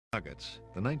Nuggets,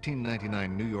 the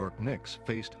 1999 New York Knicks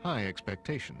faced high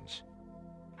expectations.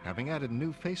 Having added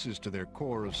new faces to their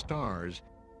core of stars,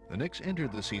 the Knicks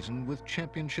entered the season with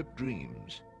championship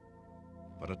dreams.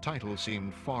 But a title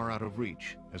seemed far out of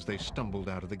reach as they stumbled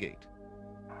out of the gate.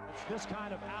 It's this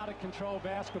kind of out-of-control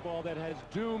basketball that has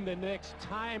doomed the Knicks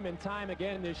time and time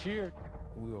again this year.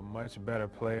 We were much better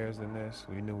players than this.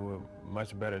 We knew we were a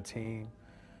much better team.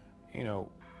 You know,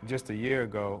 just a year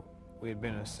ago, we had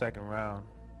been in the second round,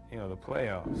 the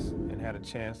playoffs, and had a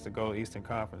chance to go to Eastern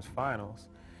Conference Finals.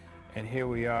 And here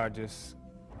we are just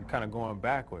kind of going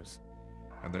backwards.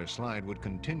 And their slide would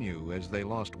continue as they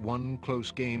lost one close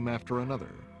game after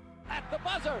another. At the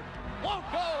buzzer, won't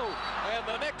go, and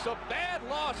the Knicks a bad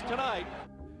loss tonight.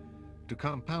 To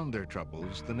compound their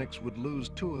troubles, the Knicks would lose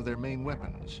two of their main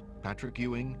weapons, Patrick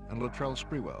Ewing and Latrell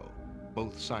Sprewell,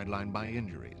 both sidelined by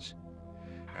injuries.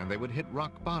 And they would hit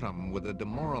rock bottom with a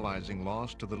demoralizing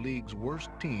loss to the league's worst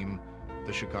team,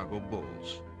 the Chicago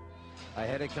Bulls.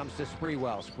 Ahead it comes to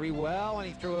Sprewell. Sprewell,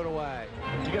 and he threw it away.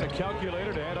 You got a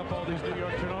calculator to add up all these New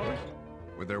York turnovers?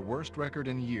 With their worst record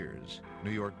in years,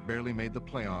 New York barely made the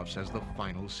playoffs as the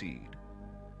final seed.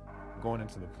 Going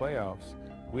into the playoffs,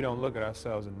 we don't look at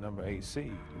ourselves as number 8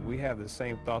 seed. We have the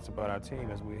same thoughts about our team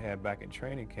as we had back in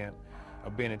training camp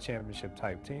of being a championship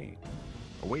type team.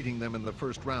 Awaiting them in the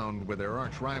first round were their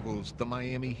arch rivals, the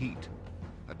Miami Heat,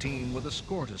 a team with a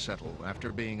score to settle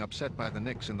after being upset by the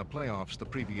Knicks in the playoffs the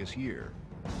previous year.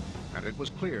 And it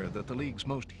was clear that the league's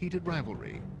most heated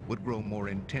rivalry would grow more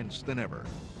intense than ever.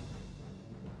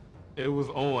 It was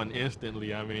on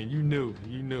instantly. I mean, you knew.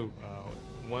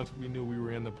 Once we knew we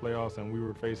were in the playoffs and we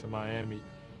were facing Miami,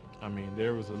 I mean,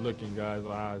 there was a look in guys'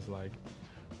 eyes like,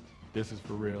 this is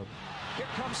for real. Here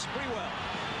comes Sprewell,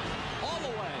 all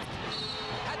the way.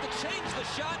 Had to change the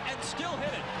shot and still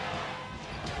hit it.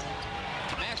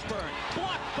 Ashburn,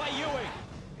 blocked by Ewing.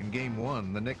 In Game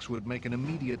 1, the Knicks would make an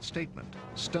immediate statement,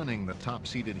 stunning the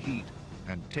top-seeded Heat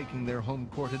and taking their home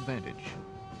court advantage.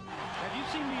 Have you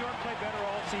seen New York play better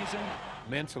all season?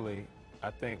 Mentally,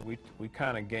 I think we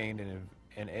kind of gained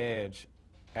an edge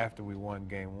after we won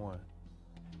Game 1.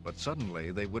 But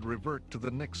suddenly, they would revert to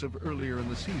the Knicks of earlier in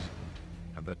the season,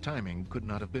 and the timing could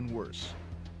not have been worse.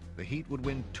 The Heat would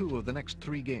win 2 of the next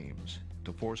 3 games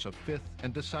to force a 5th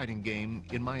and deciding game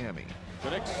in Miami.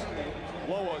 The Knicks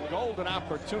blow a golden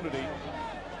opportunity,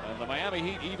 and the Miami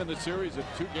Heat even the series at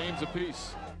 2 games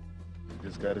apiece.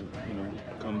 Just got to,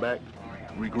 come back,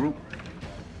 regroup.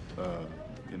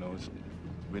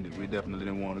 We definitely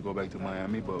didn't want to go back to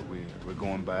Miami, but we're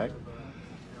going back.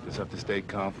 Just have to stay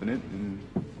confident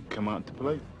and come out to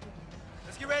play.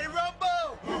 Let's get ready to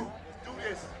rumble! Let's do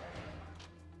this.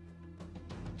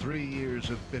 3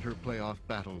 years of bitter playoff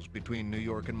battles between New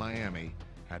York and Miami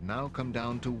had now come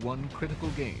down to one critical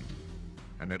game,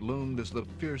 and it loomed as the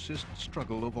fiercest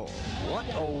struggle of all. What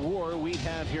a war we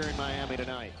have here in Miami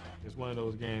tonight. It's one of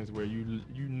those games where you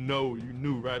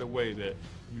knew right away that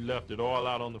you left it all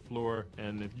out on the floor,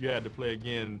 and if you had to play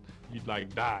again, you'd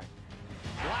like die.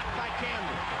 Blocked by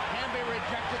Camby. Camby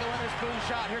rejected the Witherspoon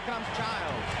shot. Here comes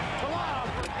Childs. The lob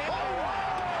for Camby.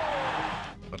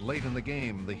 But late in the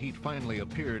game, the Heat finally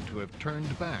appeared to have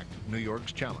turned back New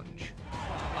York's challenge.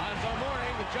 Lonzo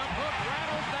Mourning, the jump hook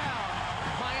rattles down.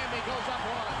 Miami goes up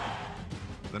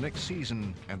 1. The next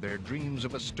season and their dreams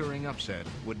of a stirring upset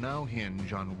would now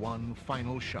hinge on one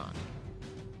final shot.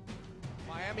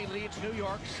 Miami leads New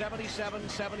York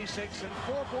 77-76 and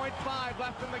 4.5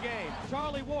 left in the game.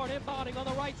 Charlie Ward inbounding on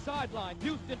the right sideline.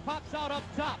 Houston pops out up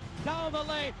top, down the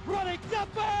lane, running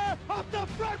jumper off the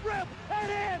front rim and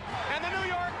in. And the New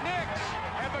York Knicks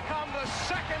have become the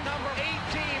second number 8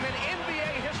 team in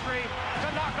NBA history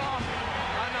to knock off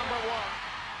a number 1.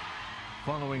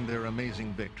 Following their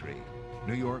amazing victory,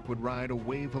 New York would ride a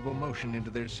wave of emotion into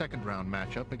their second-round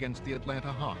matchup against the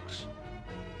Atlanta Hawks.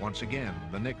 Once again,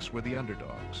 the Knicks were the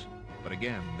underdogs, but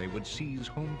again, they would seize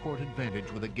home court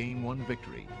advantage with a Game 1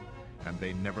 victory, and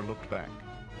they never looked back.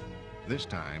 This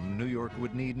time, New York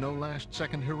would need no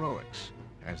last-second heroics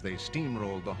as they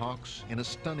steamrolled the Hawks in a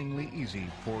stunningly easy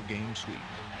 4-game sweep.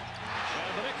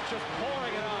 And the Knicks just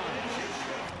pouring it on.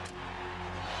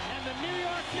 And the New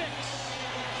York Knicks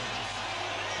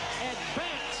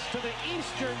advance to the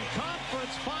Eastern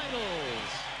Conference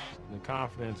Finals. The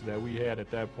confidence that we had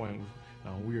at that point,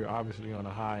 we were obviously on a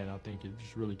high, and I think it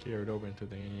just really carried over into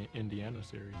the Indiana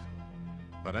series.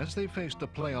 But as they faced the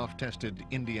playoff-tested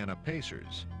Indiana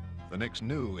Pacers, the Knicks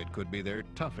knew it could be their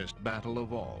toughest battle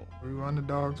of all. We were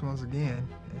underdogs once again,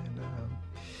 and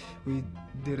we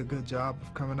did a good job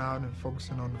of coming out and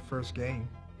focusing on the first game.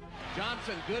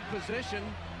 Johnson, good position.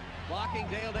 Blocking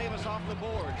Dale Davis off the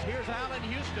boards. Here's Allen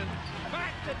Houston.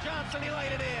 Back to Johnson. He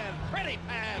laid it in. Pretty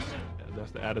pass.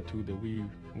 That's the attitude that we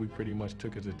pretty much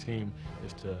took as a team,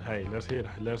 is to, hey, let's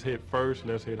hit first,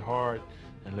 let's hit hard,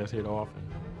 and let's hit often.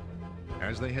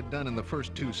 As they had done in the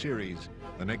first two series,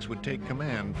 the Knicks would take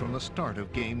command from the start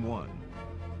of Game 1.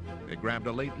 They grabbed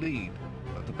a late lead,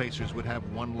 but the Pacers would have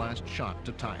one last shot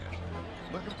to tie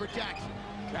it. Looking for Jackson.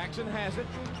 Jackson has it.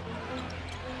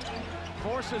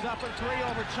 Forces up a three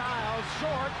over Childs.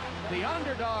 Short. The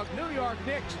underdog New York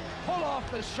Knicks pull off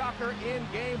the shocker in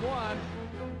Game 1.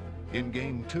 In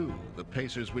Game 2, the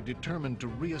Pacers were determined to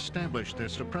reestablish their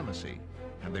supremacy,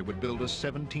 and they would build a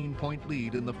 17-point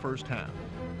lead in the first half.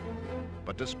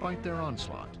 But despite their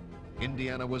onslaught,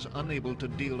 Indiana was unable to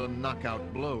deal a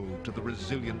knockout blow to the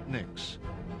resilient Knicks,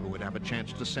 who would have a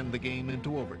chance to send the game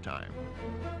into overtime.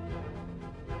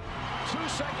 2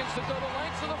 seconds to go the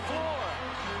length of the floor.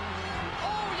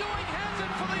 Oh, Ewing has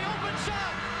it for the open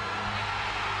shot.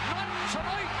 Not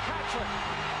tonight, Patrick.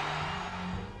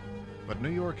 But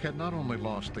New York had not only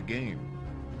lost the game,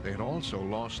 they had also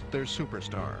lost their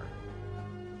superstar.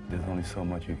 There's only so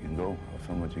much you can go, or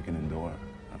so much you can endure.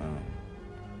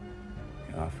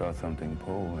 I felt something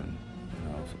pull, and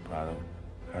I was proud of,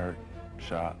 hurt,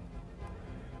 shocked,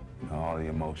 all the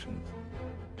emotions.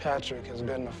 Patrick has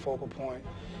been the focal point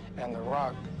and the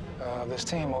rock of this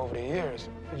team over the years.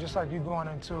 It's just like you going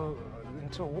into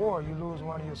a war, you lose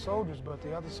one of your soldiers, but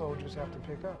the other soldiers have to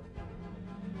pick up.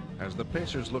 As the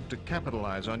Pacers looked to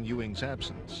capitalize on Ewing's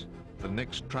absence, the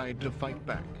Knicks tried to fight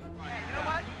back. Hey, you know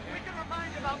what? We can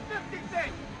remind you about 50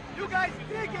 things. You guys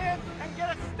dig in and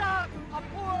get a stop, a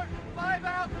board, 5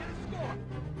 out, get a score.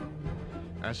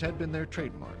 As had been their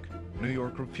trademark, New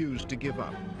York refused to give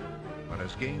up. But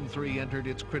as Game 3 entered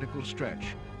its critical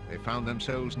stretch, they found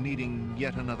themselves needing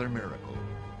yet another miracle.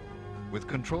 With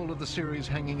control of the series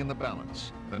hanging in the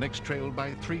balance, the Knicks trailed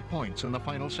by 3 points in the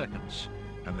final seconds,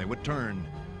 and they would turn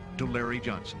to Larry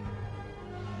Johnson.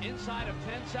 Inside of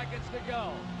 10 seconds to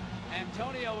go.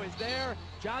 Antonio is there.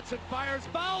 Johnson fires,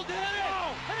 fouled, hit it!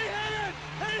 He hit it!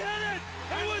 He hit it!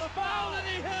 He was fouled and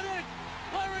he hit it!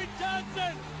 Larry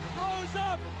Johnson throws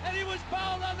up and he was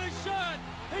fouled on the shot!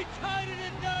 He tied it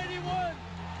in 91!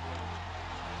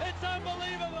 It's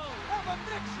unbelievable! And the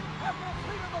Knicks have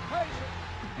completed the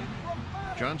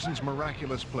Pacers. Johnson's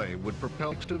miraculous play would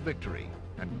propel to victory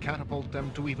and catapult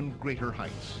them to even greater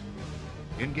heights.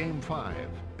 In Game 5,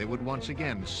 they would once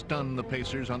again stun the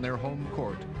Pacers on their home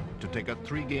court to take a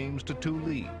 3-2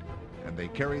 lead, and they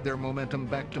carried their momentum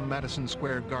back to Madison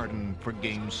Square Garden for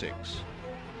Game 6.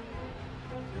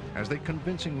 As they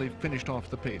convincingly finished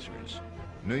off the Pacers,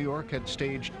 New York had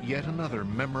staged yet another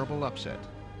memorable upset,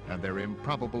 and their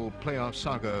improbable playoff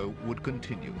saga would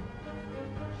continue.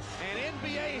 And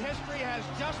NBA history has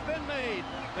just been made.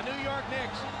 The New York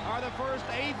Knicks are the first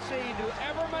 8th seed to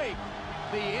ever make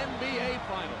the NBA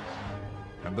Finals.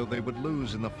 And though they would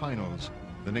lose in the finals,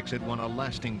 the Knicks had won a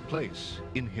lasting place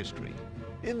in history.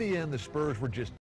 In the end, the Spurs were just